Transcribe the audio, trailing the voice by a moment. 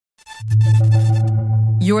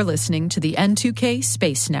You're listening to the N2K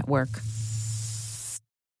Space Network.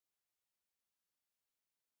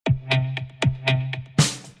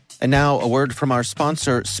 And now a word from our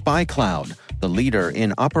sponsor, SpyCloud, the leader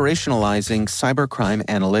in operationalizing cybercrime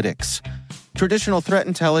analytics. Traditional threat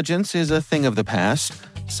intelligence is a thing of the past.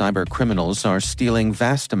 Cyber criminals are stealing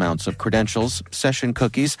vast amounts of credentials, session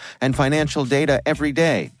cookies, and financial data every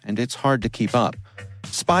day, and it's hard to keep up.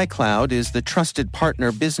 SpyCloud is the trusted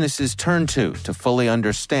partner businesses turn to fully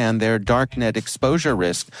understand their darknet exposure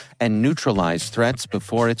risk and neutralize threats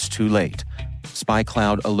before it's too late.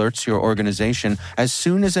 SpyCloud alerts your organization as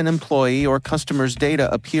soon as an employee or customer's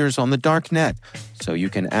data appears on the darknet, so you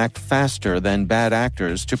can act faster than bad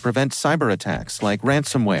actors to prevent cyber attacks like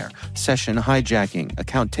ransomware, session hijacking,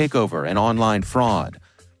 account takeover, and online fraud.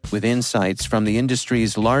 With insights from the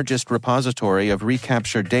industry's largest repository of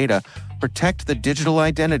recaptured data, protect the digital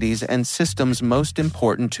identities and systems most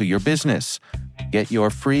important to your business. Get your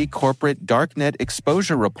free corporate darknet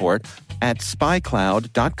exposure report at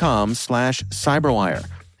spycloud.com/cyberwire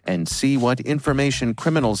and see what information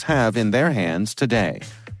criminals have in their hands today.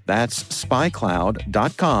 That's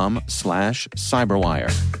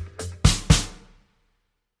spycloud.com/cyberwire.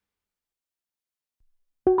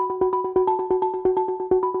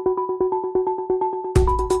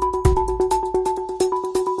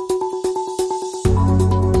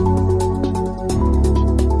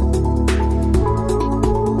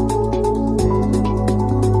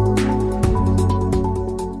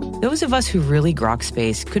 Those of us who really grok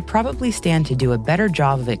space could probably stand to do a better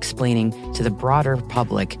job of explaining to the broader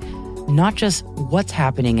public not just what's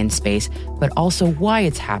happening in space, but also why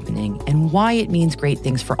it's happening and why it means great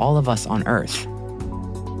things for all of us on Earth.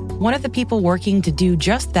 One of the people working to do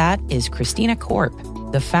just that is Christina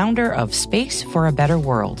Korp, the founder of Space for a Better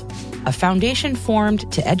World, a foundation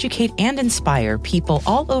formed to educate and inspire people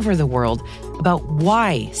all over the world about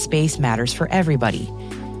why space matters for everybody.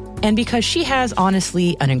 And because she has,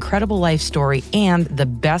 honestly, an incredible life story and the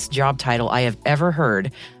best job title I have ever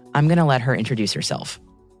heard, I'm going to let her introduce herself.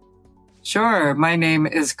 Sure. My name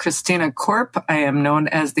is Christina Korp. I am known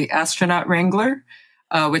as the Astronaut Wrangler,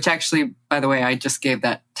 which actually, by the way, I just gave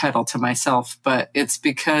that title to myself, but it's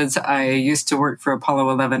because I used to work for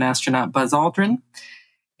Apollo 11 astronaut Buzz Aldrin.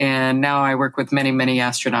 And now I work with many, many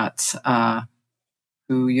astronauts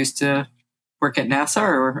who used to work at NASA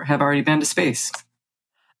or have already been to space.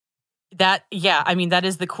 That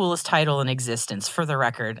is the coolest title in existence, for the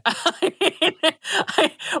record.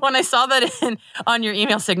 When I saw that on your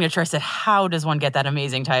email signature, I said, how does one get that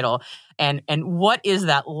amazing title? And what is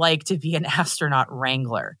that like to be an astronaut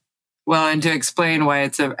wrangler? Well, and to explain why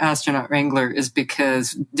it's an astronaut wrangler is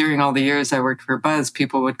because during all the years I worked for Buzz,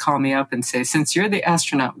 people would call me up and say, since you're the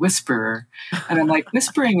astronaut whisperer, and I'm like,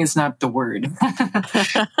 whispering is not the word.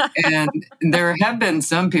 And there have been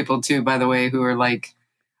some people too, by the way, who are like,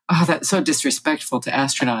 oh, that's so disrespectful to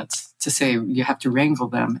astronauts to say you have to wrangle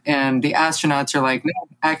them. And the astronauts are like, no,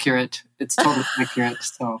 accurate. It's totally accurate.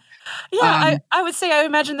 So, yeah, I would say, I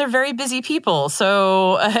imagine they're very busy people.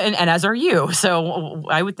 So, and as are you. So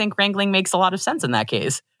I would think wrangling makes a lot of sense in that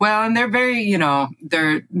case. Well, and they're very,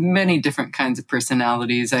 there are many different kinds of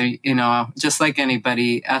personalities. Just like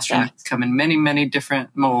anybody, astronauts come in many, many different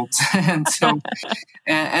molds. And so,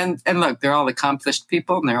 and look, they're all accomplished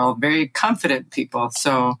people and they're all very confident people.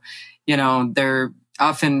 So, they're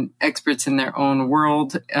often experts in their own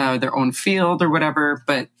world, their own field or whatever,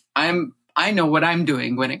 but I know what I'm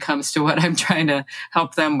doing when it comes to what I'm trying to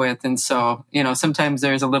help them with. And so, sometimes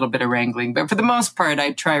there's a little bit of wrangling, but for the most part,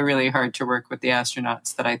 I try really hard to work with the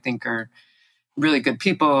astronauts that I think are really good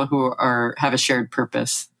people who have a shared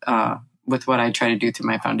purpose with what I try to do through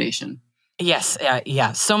my foundation. Yes.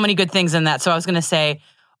 Yeah. So many good things in that. So I was going to say,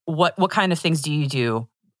 what kind of things do you do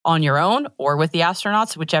on your own or with the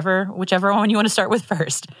astronauts, whichever one you want to start with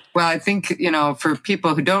first? Well, I think, for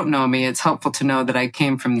people who don't know me, it's helpful to know that I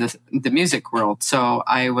came from the music world. So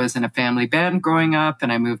I was in a family band growing up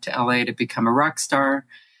and I moved to LA to become a rock star.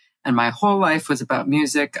 And my whole life was about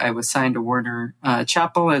music. I was signed to Warner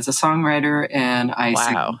Chappell as a songwriter and I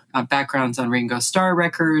sang backgrounds on Ringo Starr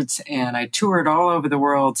records. And I toured all over the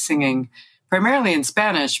world singing primarily in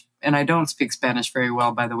Spanish. And I don't speak Spanish very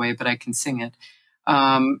well, by the way, but I can sing it.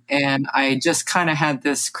 And I just kind of had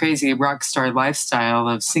this crazy rock star lifestyle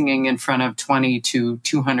of singing in front of 20 to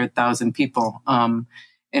 200,000 people,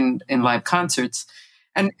 in live concerts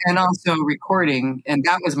and also recording. And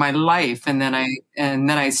that was my life. And then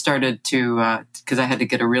I started to, cause I had to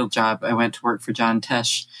get a real job. I went to work for John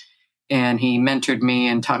Tesh and he mentored me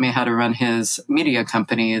and taught me how to run his media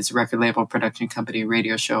company, his record label, production company,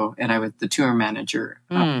 radio show. And I was the tour manager.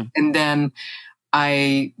 And then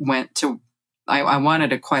I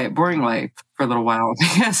wanted a quiet, boring life for a little while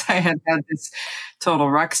because I had this total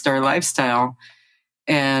rock star lifestyle.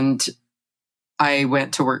 And I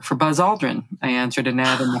went to work for Buzz Aldrin. I answered an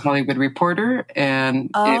ad in the Hollywood Reporter, and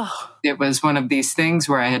it was one of these things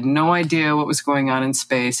where I had no idea what was going on in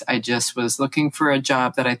space. I just was looking for a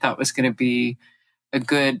job that I thought was going to be a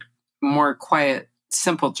good, more quiet,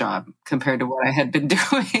 simple job compared to what I had been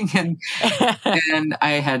doing. And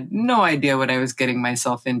I had no idea what I was getting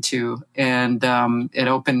myself into. And it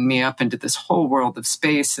opened me up into this whole world of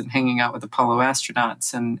space and hanging out with Apollo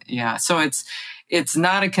astronauts. And yeah, so it's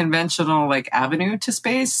not a conventional like avenue to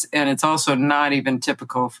space. And it's also not even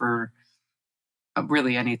typical for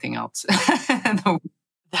really anything else.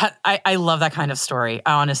 I love that kind of story,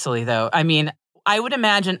 honestly, though. I mean, I would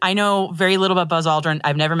imagine, I know very little about Buzz Aldrin.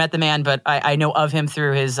 I've never met the man, but I know of him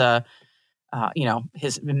through his,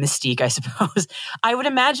 his mystique, I suppose. I would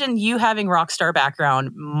imagine you having rock star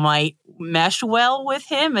background might mesh well with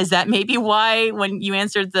him. Is that maybe why when you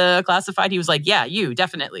answered the classified, he was like, yeah, you,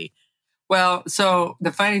 definitely. Well, so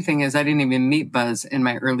the funny thing is I didn't even meet Buzz in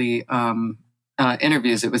my early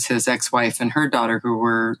interviews. It was his ex-wife and her daughter who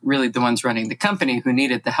were really the ones running the company who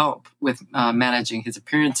needed the help with managing his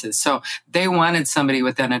appearances. So they wanted somebody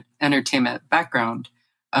with an entertainment background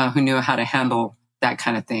who knew how to handle that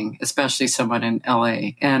kind of thing, especially someone in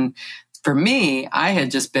LA. And for me, I had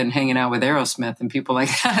just been hanging out with Aerosmith and people like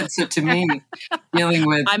that. So to me, dealing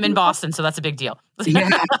with... I'm in Boston, so that's a big deal. Yeah,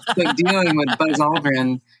 so dealing with Buzz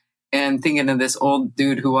Aldrin and thinking of this old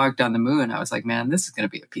dude who walked on the moon, I was like, man, this is going to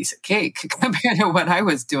be a piece of cake compared to what I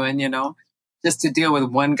was doing, just to deal with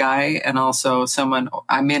one guy and also someone.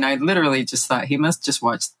 I mean, I literally just thought he must just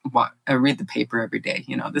read the paper every day.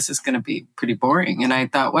 This is going to be pretty boring. And I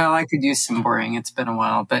thought, well, I could use some boring. It's been a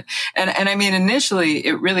while, but, and I mean, initially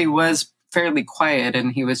it really was fairly quiet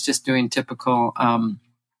and he was just doing typical,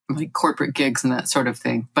 like corporate gigs and that sort of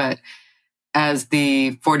thing. But as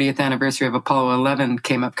the 40th anniversary of Apollo 11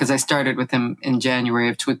 came up, because I started with him in January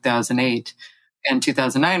of 2008, and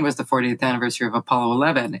 2009 was the 40th anniversary of Apollo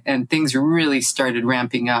 11, and things really started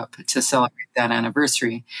ramping up to celebrate that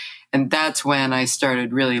anniversary. And that's when I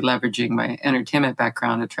started really leveraging my entertainment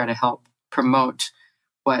background to try to help promote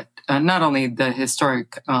what not only the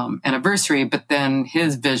historic anniversary, but then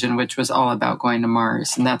his vision, which was all about going to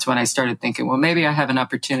Mars. And that's when I started thinking, well, maybe I have an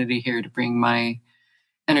opportunity here to bring my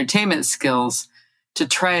entertainment skills to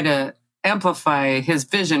try to amplify his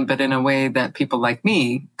vision, but in a way that people like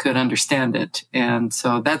me could understand it. And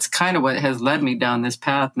so that's kind of what has led me down this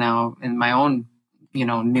path now in my own,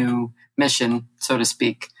 new mission, so to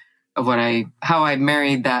speak, of how I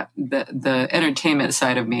married the entertainment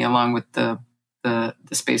side of me along with the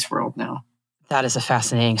space world now. That is a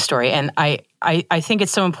fascinating story. And I think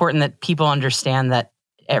it's so important that people understand that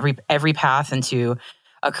every path into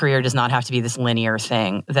a career does not have to be this linear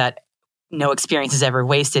thing, that no experience is ever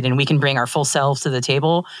wasted and we can bring our full selves to the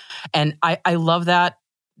table. And I love that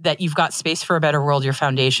you've got Space for a Better World, your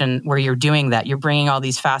foundation, where you're doing that. You're bringing all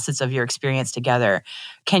these facets of your experience together.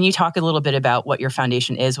 Can you talk a little bit about what your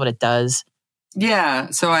foundation is, what it does?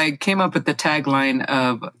 Yeah. So I came up with the tagline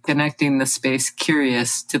of connecting the space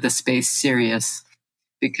curious to the space serious,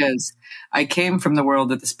 because I came from the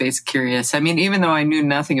world of the space curious. I mean, even though I knew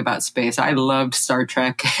nothing about space, I loved Star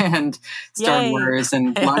Trek and Star Wars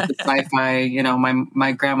and lots of sci-fi.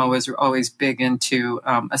 My grandma was always big into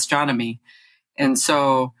astronomy. And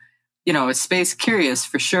so, space curious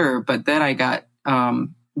for sure. But then I got,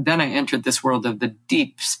 then I entered this world of the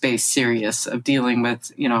deep space serious, of dealing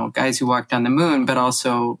with, guys who walked on the moon, but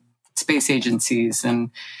also space agencies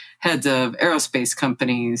and heads of aerospace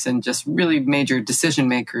companies and just really major decision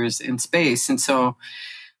makers in space. And so,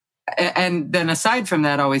 and then aside from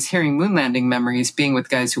that, always hearing moon landing memories, being with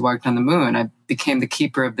guys who walked on the moon, I became the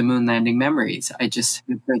keeper of the moon landing memories. I just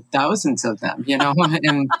heard thousands of them,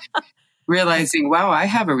 and realizing, wow, I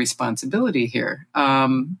have a responsibility here.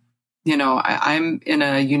 I'm in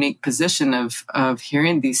a unique position of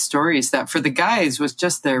hearing these stories that for the guys was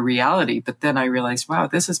just their reality. But then I realized, wow,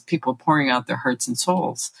 this is people pouring out their hearts and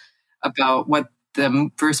souls about what the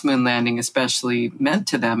first moon landing especially meant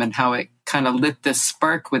to them and how it kind of lit this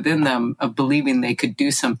spark within them of believing they could do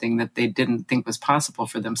something that they didn't think was possible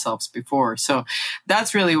for themselves before. So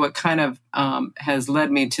that's really what kind of has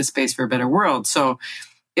led me to Space for a Better World. So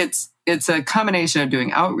it's a combination of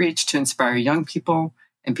doing outreach to inspire young people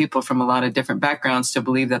and people from a lot of different backgrounds to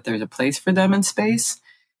believe that there's a place for them in space.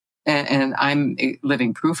 And I'm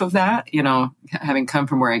living proof of that, having come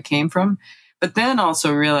from where I came from. But then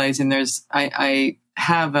also realizing I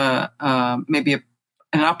have maybe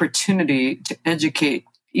an opportunity to educate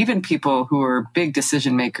even people who are big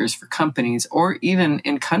decision makers for companies or even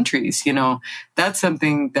in countries. That's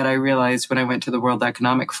something that I realized when I went to the World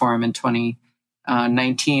Economic Forum in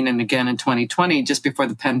 2019 and again in 2020, just before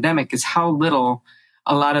the pandemic, is how little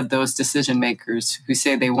a lot of those decision makers who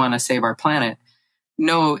say they want to save our planet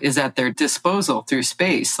know is at their disposal through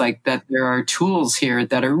space, like that there are tools here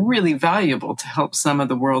that are really valuable to help some of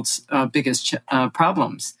the world's biggest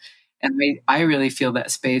problems. And I really feel that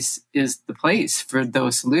space is the place for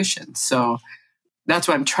those solutions. So that's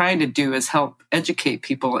what I'm trying to do, is help educate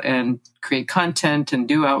people and create content and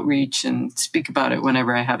do outreach and speak about it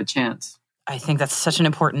whenever I have a chance. I think that's such an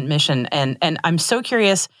important mission. And I'm so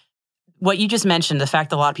curious, what you just mentioned, the fact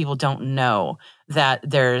that a lot of people don't know that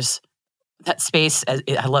there's that space.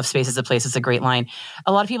 I love space as a place. It's a great line.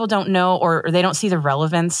 A lot of people don't know, or they don't see the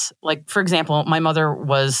relevance. Like, for example, my mother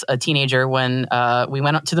was a teenager when we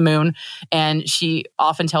went up to the moon, and she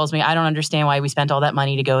often tells me, I don't understand why we spent all that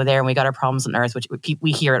money to go there and we got our problems on Earth, which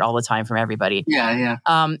we hear it all the time from everybody. Yeah.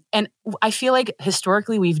 And I feel like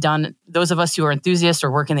historically we've done, those of us who are enthusiasts or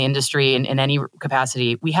work in the industry in any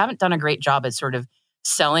capacity, we haven't done a great job at sort of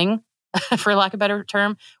selling, for lack of a better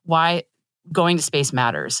term, why going to space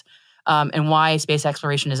matters. And why space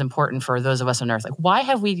exploration is important for those of us on Earth. Like, why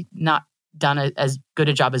have we not done as good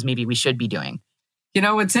a job as maybe we should be doing?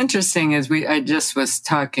 What's interesting is I just was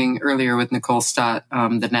talking earlier with Nicole Stott,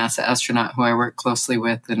 the NASA astronaut who I work closely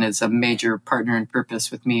with and is a major partner in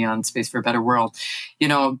purpose with me on Space for a Better World.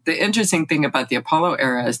 The interesting thing about the Apollo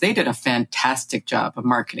era is they did a fantastic job of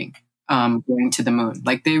marketing going to the moon.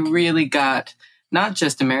 Like, they really got not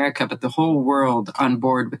just America, but the whole world on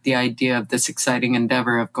board with the idea of this exciting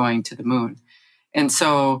endeavor of going to the moon. And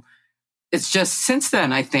so it's just since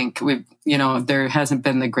then, I think there hasn't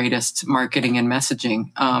been the greatest marketing and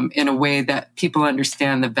messaging in a way that people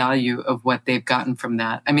understand the value of what they've gotten from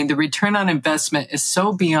that. I mean, the return on investment is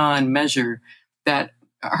so beyond measure that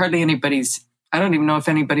hardly anybody's, I don't even know if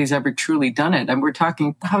anybody's ever truly done it. And we're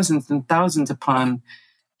talking thousands and thousands upon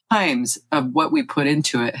times of what we put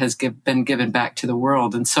into it has been given back to the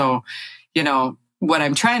world. And so, what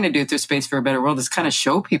I'm trying to do through Space for a Better World is kind of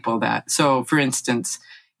show people that. So, for instance,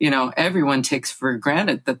 everyone takes for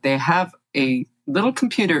granted that they have a little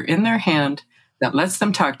computer in their hand that lets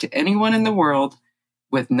them talk to anyone in the world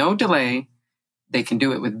with no delay. They can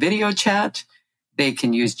do it with video chat. They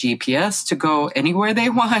can use GPS to go anywhere they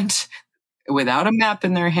want without a map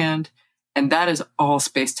in their hand. And that is all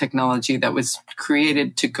space technology that was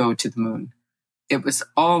created to go to the moon. It was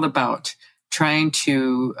all about trying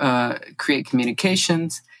to create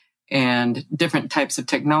communications and different types of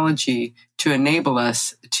technology to enable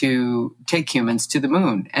us to take humans to the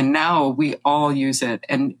moon. And now we all use it,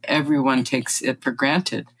 and everyone takes it for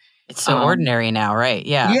granted. It's so ordinary now, right?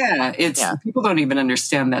 Yeah. Yeah, people don't even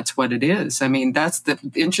understand that's what it is. I mean, that's the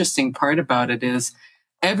interesting part about it, is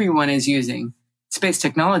everyone is using space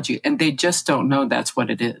technology, and they just don't know that's what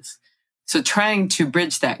it is. So trying to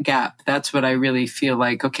bridge that gap, that's what I really feel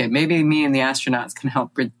like, okay, maybe me and the astronauts can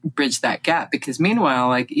help bridge that gap. Because meanwhile,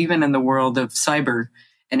 like, even in the world of cyber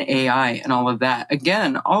and AI and all of that,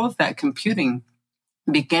 again, all of that computing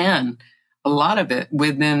began, a lot of it,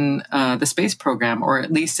 within the space program, or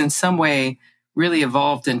at least in some way really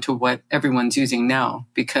evolved into what everyone's using now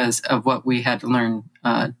because of what we had to learn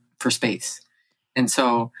for space. And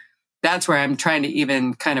so that's where I'm trying to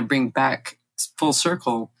even kind of bring back full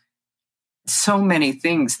circle. So many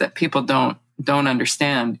things that people don't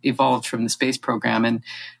understand evolved from the space program. And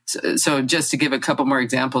so just to give a couple more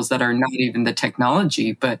examples that are not even the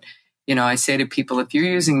technology, but, I say to people, if you're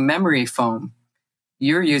using memory foam,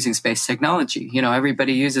 you're using space technology.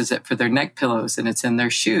 Everybody uses it for their neck pillows, and it's in their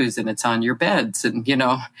shoes, and it's on your beds, and,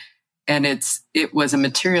 and it was a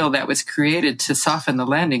material that was created to soften the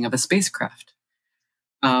landing of a spacecraft.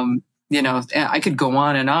 I could go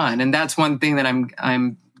on. And that's one thing that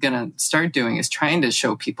I'm going to start doing, is trying to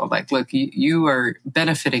show people, like, look, you are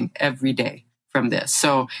benefiting every day from this.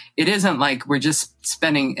 So it isn't like we're just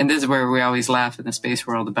spending, and this is where we always laugh in the space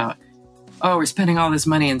world about, oh, we're spending all this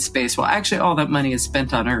money in space. Well, actually, all that money is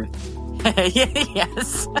spent on Earth.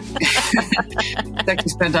 Yes. It's actually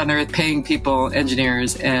spent on Earth paying people,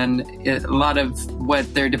 engineers, and a lot of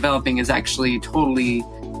what they're developing is actually totally,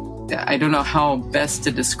 I don't know how best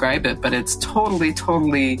to describe it, but it's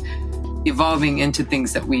totally evolving into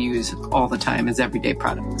things that we use all the time as everyday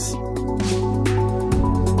products.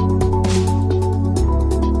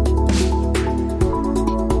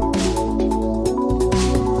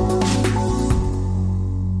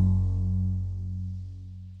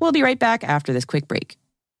 We'll be right back after this quick break.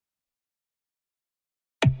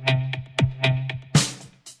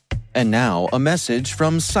 And now, a message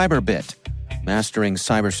from Cyberbit. Mastering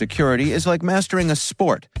cybersecurity is like mastering a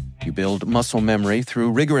sport. You build muscle memory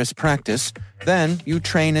through rigorous practice, then you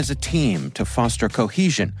train as a team to foster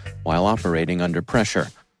cohesion while operating under pressure.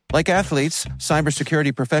 Like athletes,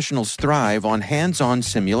 cybersecurity professionals thrive on hands-on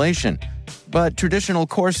simulation. But traditional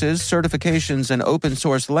courses, certifications, and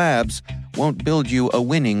open-source labs won't build you a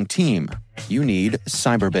winning team. You need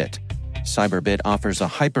Cyberbit. Cyberbit offers a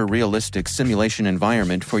hyper-realistic simulation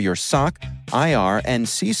environment for your SOC, IR, and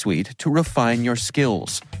C-suite to refine your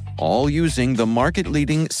skills, all using the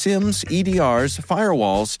market-leading SIMs, EDRs,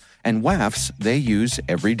 firewalls, and WAFs they use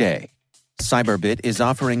every day. Cyberbit is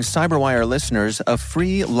offering CyberWire listeners a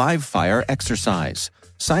free live-fire exercise.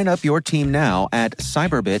 Sign up your team now at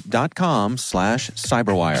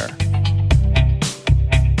cyberbit.com/cyberwire.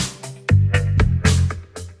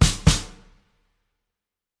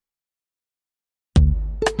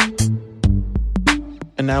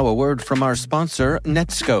 And now a word from our sponsor,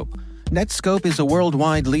 Netskope. Netskope is a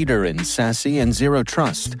worldwide leader in SASE and Zero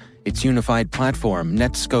Trust. Its unified platform,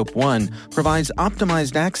 Netskope One, provides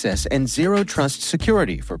optimized access and Zero Trust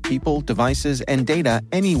security for people, devices, and data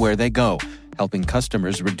anywhere they go, helping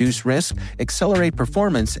customers reduce risk, accelerate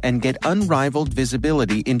performance, and get unrivaled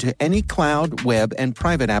visibility into any cloud, web, and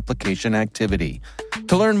private application activity.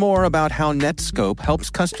 To learn more about how Netskope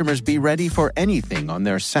helps customers be ready for anything on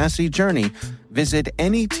their SASE journey, visit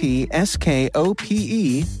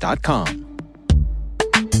netskope.com.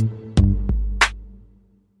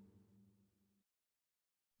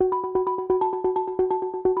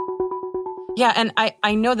 Yeah, and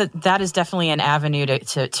I know that is definitely an avenue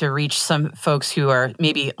to reach some folks who are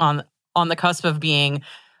maybe on the cusp of being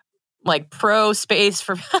like pro space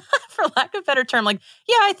for for lack of a better term. Like,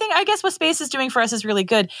 yeah, I guess what space is doing for us is really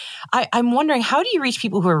good. I'm wondering, how do you reach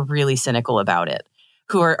people who are really cynical about it,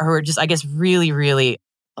 who are just, I guess, really, really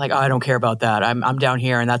like, oh, I don't care about that. I'm down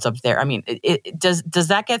here and that's up there. I mean, does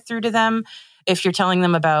that get through to them if you're telling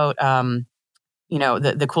them about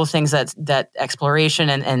the cool things that exploration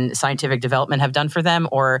and scientific development have done for them,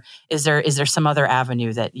 or is there some other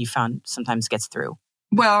avenue that you found sometimes gets through?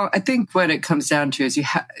 Well, I think what it comes down to is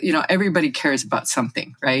everybody cares about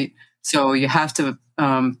something, right? So you have to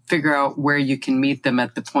figure out where you can meet them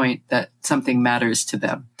at the point that something matters to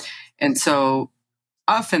them. And so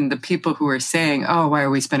often the people who are saying, oh, why are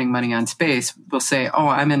we spending money on space, will say, oh,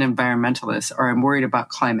 I'm an environmentalist, or I'm worried about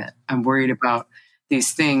climate. I'm worried about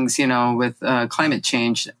these things, with climate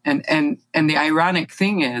change. And the ironic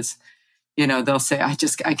thing is, they'll say, I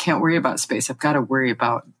can't worry about space. I've got to worry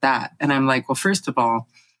about that. And I'm like, well, first of all,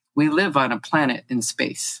 we live on a planet in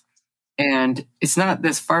space, and it's not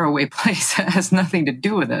this faraway place. It has nothing to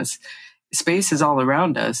do with us. Space is all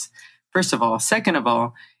around us, first of all. Second of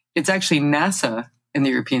all, it's actually NASA and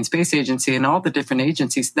the European Space Agency and all the different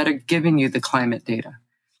agencies that are giving you the climate data.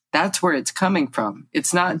 That's where it's coming from.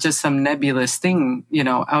 It's not just some nebulous thing,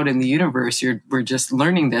 out in the universe. We're just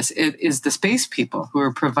learning this. It is the space people who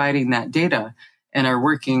are providing that data and are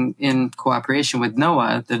working in cooperation with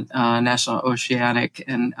NOAA, the National Oceanic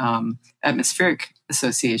and Atmospheric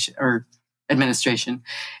Association or Administration.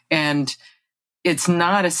 And it's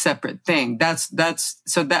not a separate thing. That's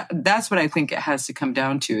what I think it has to come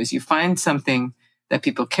down to, is you find something that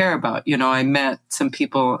people care about. I met some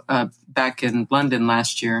people back in London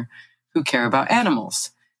last year who care about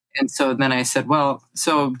animals. And so then I said, well,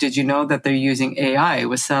 so did you know that they're using AI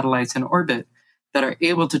with satellites in orbit that are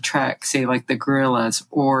able to track, say, like the gorillas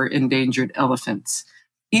or endangered elephants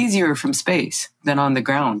easier from space than on the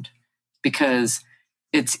ground? Because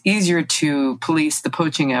it's easier to police the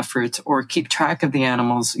poaching efforts or keep track of the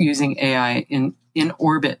animals using AI in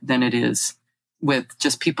orbit than it is with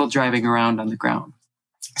just people driving around on the ground.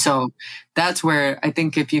 So that's where I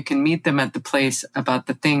think if you can meet them at the place about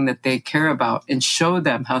the thing that they care about and show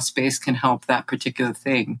them how space can help that particular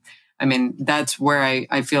thing, I mean, that's where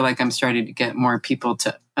I feel like I'm starting to get more people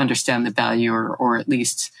to understand the value or at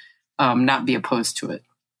least not be opposed to it.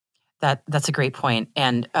 That's a great point.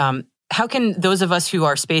 And how can those of us who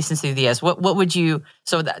are space enthusiasts, what would you,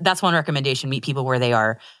 so that's one recommendation, meet people where they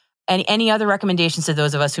are. Any other recommendations to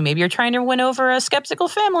those of us who maybe are trying to win over a skeptical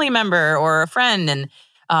family member or a friend, and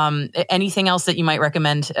anything else that you might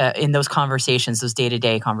recommend in those conversations, those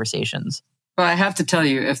day-to-day conversations? Well, I have to tell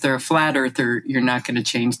you, if they're a flat earther, you're not going to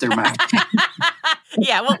change their mind.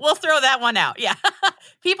 Yeah, we'll throw that one out. Yeah.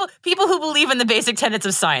 People who believe in the basic tenets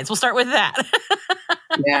of science. We'll start with that.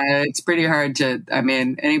 Yeah, it's pretty hard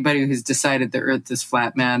anybody who's decided the earth is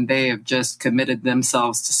flat, man, they have just committed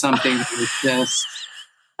themselves to something that is just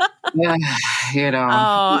Yeah, you know.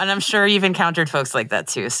 Oh, and I'm sure you've encountered folks like that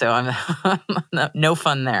too. So I'm no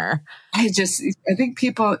fun there. I think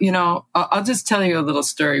people, I'll just tell you a little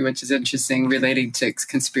story, which is interesting relating to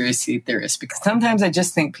conspiracy theorists, because sometimes I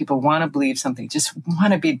just think people want to believe something, just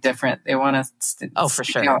want to be different. They want to. Oh, for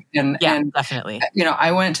sure. And definitely.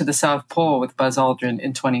 I went to the South Pole with Buzz Aldrin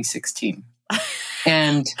in 2016.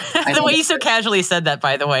 And the way you so casually said that,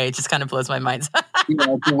 by the way, it just kind of blows my mind.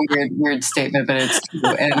 It's a weird statement, but it's true.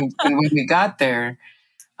 And when we got there,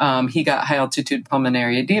 he got high altitude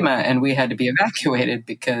pulmonary edema, and we had to be evacuated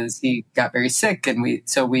because he got very sick. And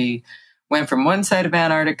we went from one side of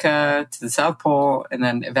Antarctica to the South Pole, and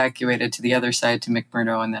then evacuated to the other side to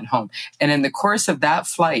McMurdo, and then home. And in the course of that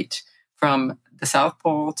flight from the South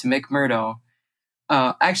Pole to McMurdo,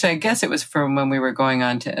 actually, I guess it was from when we were going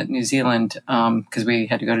on to New Zealand, because we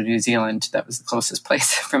had to go to New Zealand. That was the closest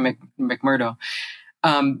place from McMurdo.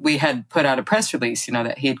 We had put out a press release,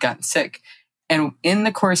 that he had gotten sick. And in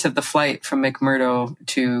the course of the flight from McMurdo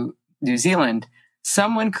to New Zealand,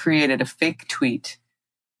 someone created a fake tweet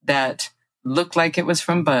that looked like it was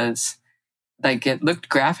from Buzz, like it looked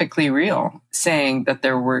graphically real, saying that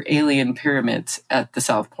there were alien pyramids at the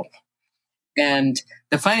South Pole. And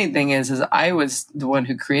the funny thing is I was the one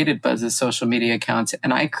who created Buzz's social media accounts,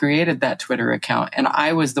 and I created that Twitter account, and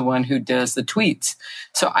I was the one who does the tweets.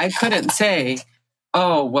 So I couldn't say,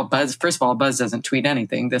 oh, well, Buzz, first of all, Buzz doesn't tweet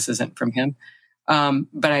anything. This isn't from him.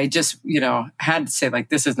 But I just, had to say, like,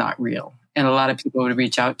 this is not real. And a lot of people would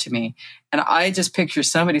reach out to me. And I just picture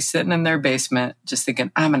somebody sitting in their basement just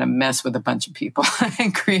thinking, I'm going to mess with a bunch of people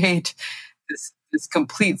and create this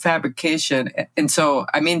complete fabrication. And so,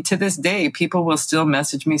 to this day, people will still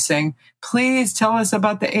message me saying, please tell us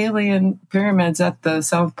about the alien pyramids at the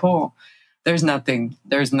South Pole. There's nothing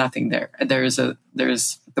there. There's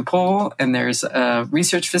the pole, and there's a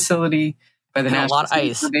research facility by the National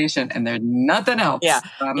Science Foundation, and there's nothing else. Yeah.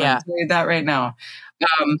 I'm going to tell you that right now.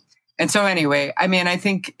 And so anyway, I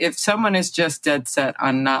think if someone is just dead set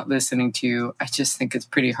on not listening to you, I just think it's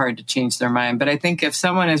pretty hard to change their mind. But I think if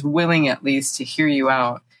someone is willing at least to hear you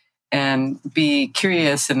out and be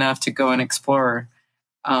curious enough to go and explore,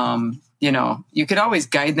 you could always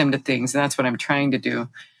guide them to things. And that's what I'm trying to do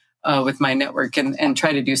with my network, and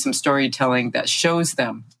try to do some storytelling that shows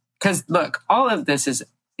them. Because look, all of this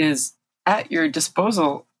is at your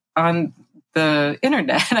disposal on the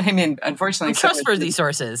internet. Unfortunately, trustworthy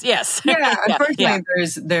sources. Yes. Yeah. Unfortunately,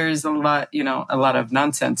 there's a lot of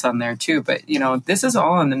nonsense on there too. But this is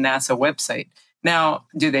all on the NASA website. Now,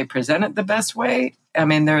 do they present it the best way?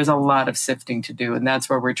 There's a lot of sifting to do, and that's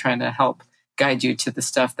where we're trying to help guide you to the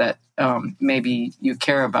stuff that maybe you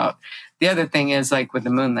care about. The other thing is, like with the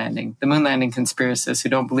moon landing conspiracists who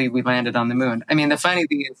don't believe we landed on the moon. The funny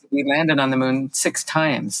thing is we landed on the moon 6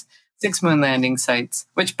 times. 6 moon landing sites,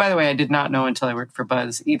 which, by the way, I did not know until I worked for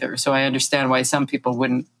Buzz either. So I understand why some people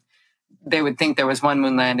they would think there was 1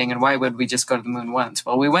 moon landing, and why would we just go to the moon once?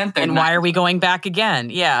 Well, we went there. And why are we going back again?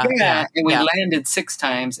 Yeah. And we landed 6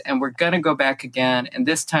 times, and we're going to go back again. And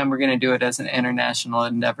this time we're going to do it as an international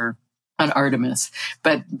endeavor on Artemis.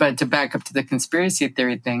 But to back up to the conspiracy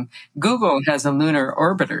theory thing, Google has a lunar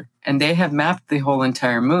orbiter, and they have mapped the whole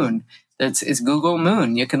entire moon. It's Google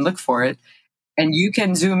Moon. You can look for it. And you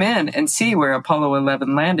can zoom in and see where Apollo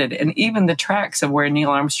 11 landed, and even the tracks of where Neil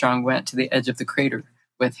Armstrong went to the edge of the crater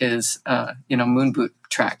with his, moon boot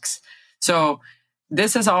tracks. So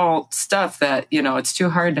this is all stuff that, it's too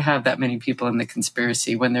hard to have that many people in the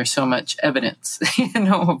conspiracy when there's so much evidence,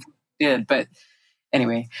 But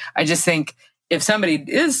anyway, I just think if somebody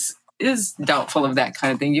is doubtful of that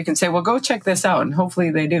kind of thing, you can say, well, go check this out, and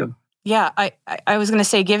hopefully they do. Yeah, I was going to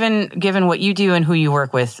say, given what you do and who you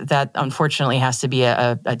work with, that unfortunately has to be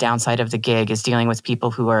a downside of the gig, is dealing with people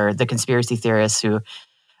who are the conspiracy theorists who,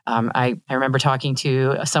 I remember talking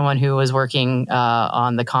to someone who was working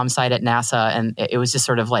on the comm side at NASA, and it was just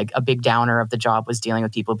sort of like a big downer of the job was dealing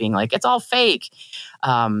with people being like, it's all fake.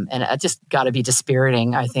 And it just got to be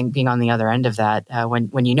dispiriting, I think, being on the other end of that,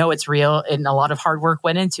 when you know it's real and a lot of hard work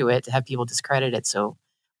went into it, to have people discredit it. So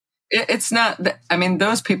it's not,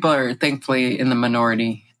 those people are thankfully in the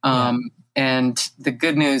minority. And the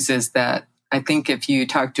good news is that I think if you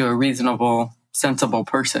talk to a reasonable, sensible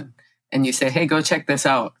person and you say, hey, go check this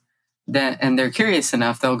out, and they're curious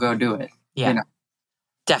enough, they'll go do it. Yeah.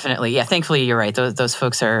 Definitely. Yeah. Thankfully, you're right. Those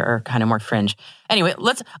folks are kind of more fringe. Anyway,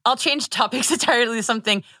 I'll change topics entirely to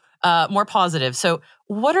something more positive. So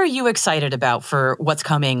what are you excited about for what's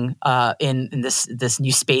coming in this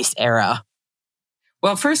new space era?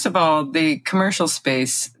 Well, first of all, the commercial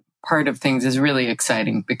space part of things is really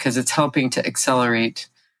exciting because it's helping to accelerate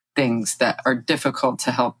things that are difficult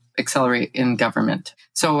to help accelerate in government.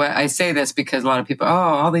 So I say this because a lot of people,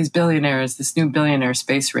 all these billionaires, this new billionaire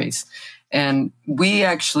space race. And we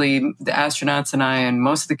actually, the astronauts and I and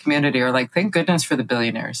most of the community are like, thank goodness for the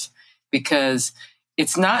billionaires, because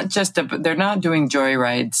it's not just, they're not doing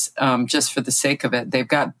joyrides just for the sake of it. They've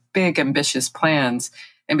got big, ambitious plans.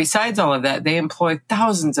 And besides all of that, they employ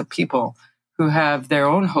thousands of people who have their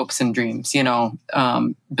own hopes and dreams,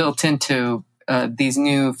 built into these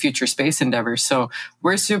new future space endeavors. So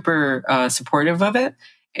we're super supportive of it,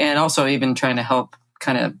 and also even trying to help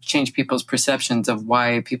kind of change people's perceptions of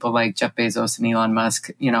why people like Jeff Bezos and Elon Musk,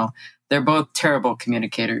 they're both terrible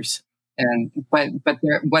communicators. But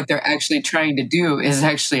what they're actually trying to do is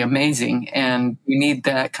actually amazing. And we need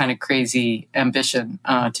that kind of crazy ambition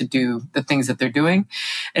to do the things that they're doing.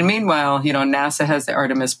 And meanwhile, NASA has the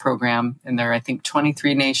Artemis program, and there are, I think,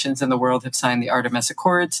 23 nations in the world have signed the Artemis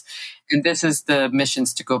Accords. And this is the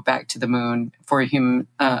missions to go back to the moon for a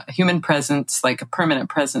human presence, like a permanent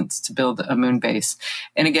presence, to build a moon base.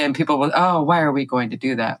 And again, people will, why are we going to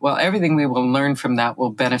do that? Well, everything we will learn from that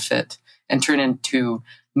will benefit and turn into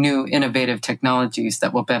new innovative technologies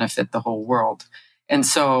that will benefit the whole world. And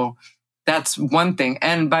so that's one thing.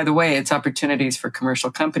 And by the way, it's opportunities for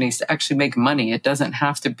commercial companies to actually make money. It doesn't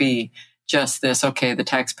have to be just this, the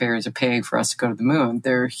taxpayers are paying for us to go to the moon.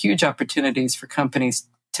 There are huge opportunities for companies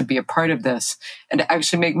to be a part of this and to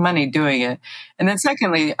actually make money doing it. And then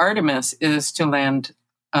secondly, Artemis is to land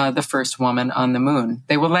the first woman on the moon.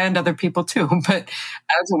 They will land other people too, but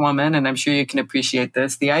as a woman, and I'm sure you can appreciate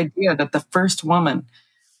this, the idea that the first woman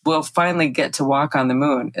will finally get to walk on the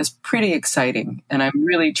moon is pretty exciting. And I'm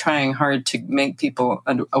really trying hard to make people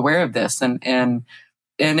aware of this. And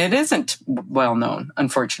it isn't well known,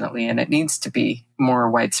 unfortunately, and it needs to be more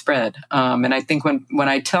widespread. And I think when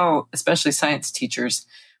I tell, especially science teachers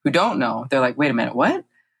who don't know, they're like, wait a minute, what?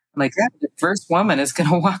 I'm like, yeah, the first woman is going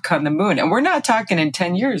to walk on the moon. And we're not talking in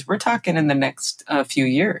 10 years. We're talking in the next few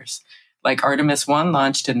years. Like Artemis 1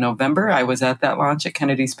 launched in November. I was at that launch at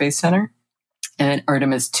Kennedy Space Center. And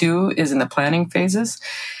Artemis 2 is in the planning phases.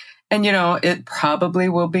 And, it probably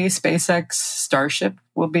will be SpaceX Starship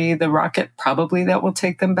will be the rocket probably that will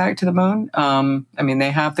take them back to the moon.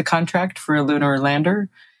 They have the contract for a lunar lander.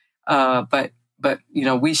 But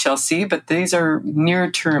we shall see. But these are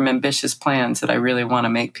near-term ambitious plans that I really want to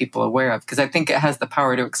make people aware of, because I think it has the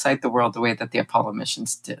power to excite the world the way that the Apollo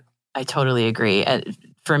missions did. I totally agree.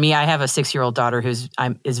 For me, I have a 6-year-old daughter who's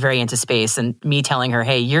is very into space, and me telling her,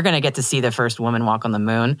 "Hey, you're going to get to see the first woman walk on the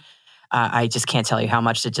moon." I just can't tell you how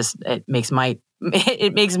much it makes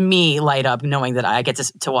me light up knowing that I get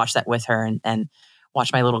to watch that with her and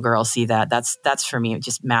watch my little girl see that. That's for me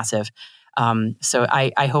just massive. So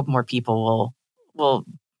I hope more people will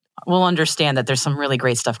understand that there's some really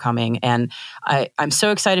great stuff coming, and I'm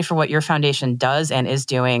so excited for what your foundation does and is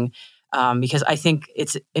doing. Because I think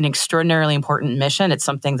it's an extraordinarily important mission. It's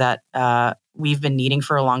something that we've been needing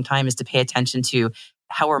for a long time, is to pay attention to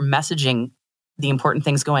how we're messaging the important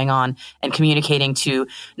things going on and communicating to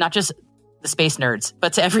not just the space nerds,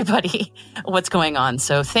 but to everybody what's going on.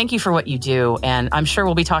 So thank you for what you do. And I'm sure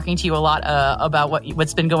we'll be talking to you a lot about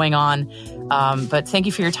what's been going on. But thank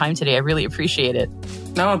you for your time today. I really appreciate it.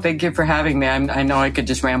 No, thank you for having me. I know I could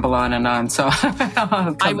just ramble on and on. So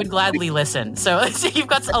I would gladly listen. So you've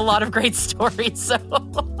got a lot of great stories. So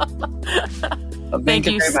well, thank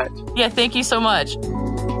you very much. Yeah, thank you so much.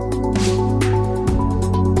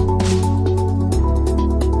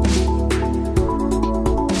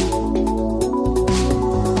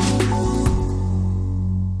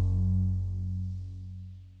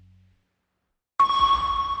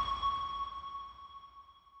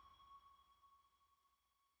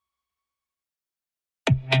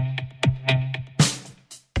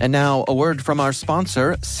 And now, a word from our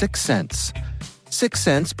sponsor, 6 Sense. 6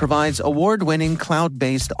 Sense provides award-winning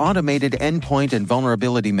cloud-based automated endpoint and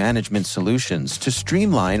vulnerability management solutions to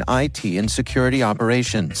streamline IT and security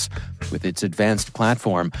operations. With its advanced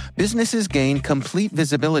platform, businesses gain complete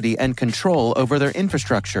visibility and control over their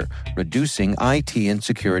infrastructure, reducing IT and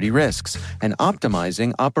security risks and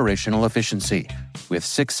optimizing operational efficiency. With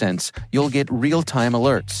 6 Sense, you'll get real-time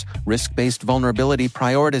alerts, risk-based vulnerability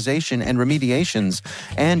prioritization and remediations,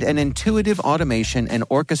 and an intuitive automation and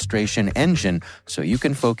orchestration engine so you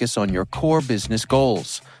can focus on your core business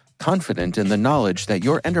goals. Confident in the knowledge that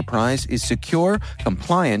your enterprise is secure,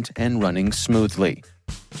 compliant, and running smoothly.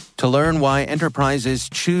 To learn why enterprises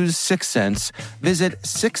choose 6 Sense, visit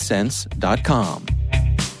 6sense.com.